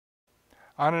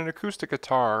On an acoustic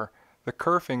guitar, the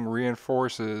kerfing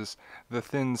reinforces the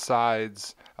thin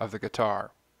sides of the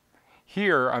guitar.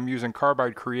 Here I'm using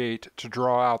Carbide Create to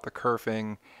draw out the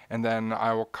kerfing, and then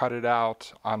I will cut it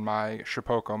out on my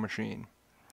Shipoko machine.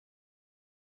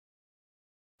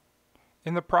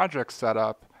 In the project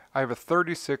setup, I have a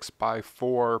 36 by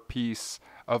 4 piece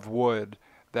of wood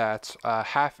that's a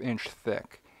 ½ inch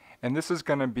thick, and this is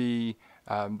going to be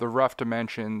the rough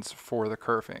dimensions for the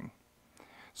kerfing.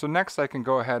 So next I can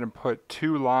go ahead and put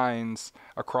 2 lines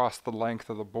across the length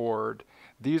of the board.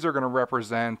 These are going to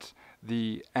represent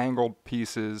the angled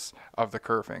pieces of the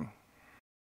kerfing.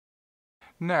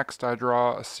 Next I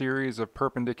draw a series of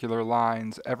perpendicular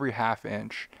lines every ½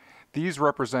 inch. These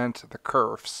represent the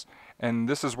kerfs, and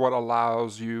this is what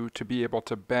allows you to be able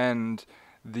to bend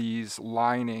these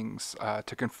linings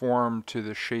to conform to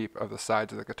the shape of the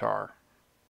sides of the guitar.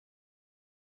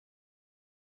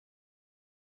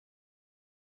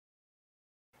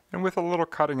 And with a little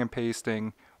cutting and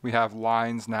pasting, we have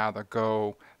lines now that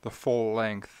go the full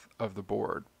length of the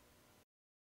board.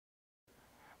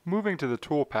 Moving to the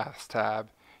Toolpaths tab,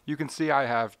 you can see I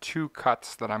have 2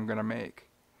 cuts that I'm going to make.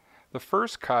 The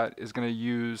first cut is going to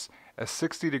use a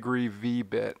 60-degree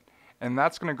V-bit, and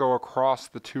that's going to go across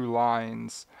the 2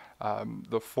 lines,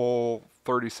 the full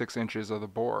 36 inches of the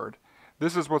board.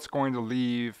 This is what's going to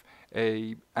leave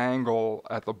an angle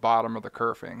at the bottom of the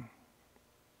kerfing.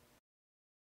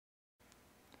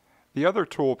 The other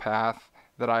tool path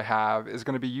that I have is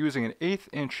going to be using an 1/8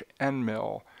 inch end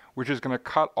mill, which is going to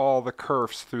cut all the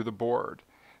kerfs through the board.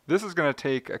 This is going to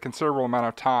take a considerable amount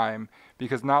of time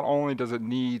because not only does it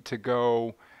need to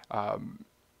go a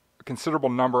considerable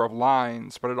number of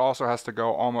lines, but it also has to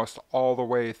go almost all the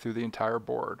way through the entire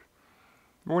board.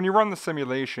 When you run the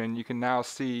simulation, you can now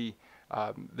see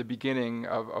the beginning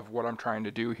of what I'm trying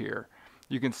to do here.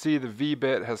 You can see the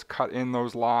V-bit has cut in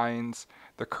those lines,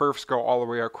 the kerfs go all the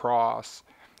way across,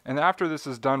 and after this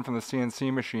is done from the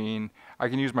CNC machine, I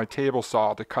can use my table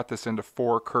saw to cut this into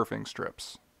 4 kerfing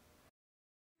strips.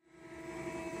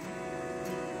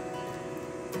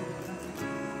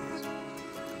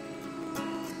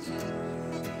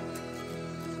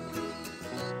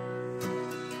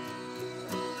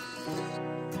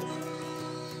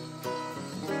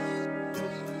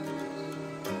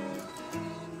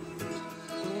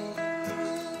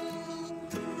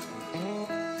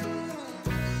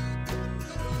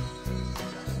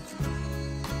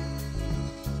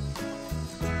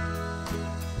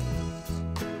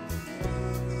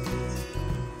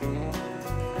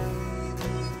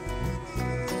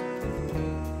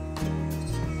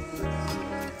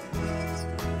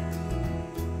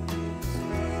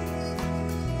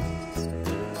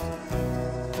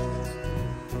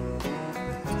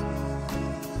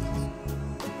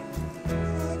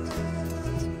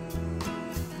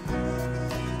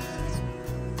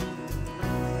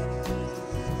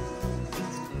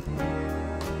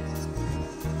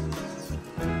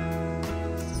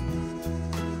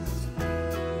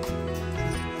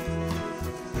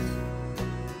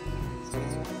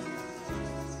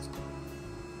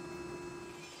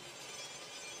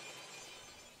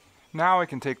 Now I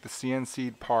can take the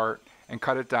CNC'd part and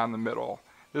cut it down the middle.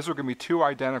 This will give me 2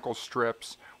 identical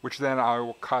strips, which then I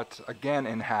will cut again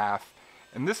in half.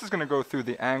 And this is going to go through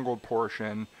the angled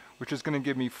portion, which is going to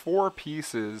give me 4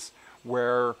 pieces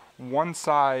where one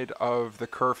side of the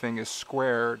kerfing is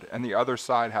squared and the other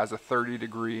side has a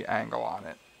 30-degree angle on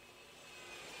it.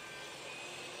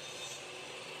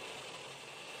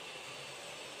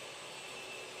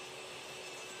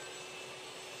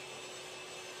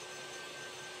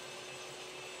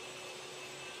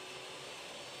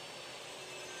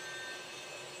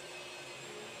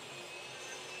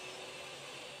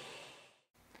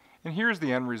 And here's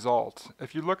the end result.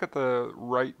 If you look at the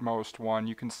rightmost one,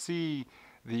 you can see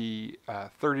the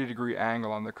 30-degree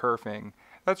angle on the kerfing.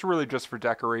 That's really just for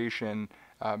decoration,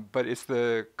 but it's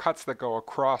the cuts that go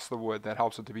across the wood that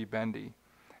helps it to be bendy.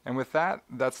 And with that,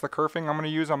 that's the kerfing I'm going to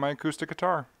use on my acoustic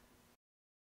guitar.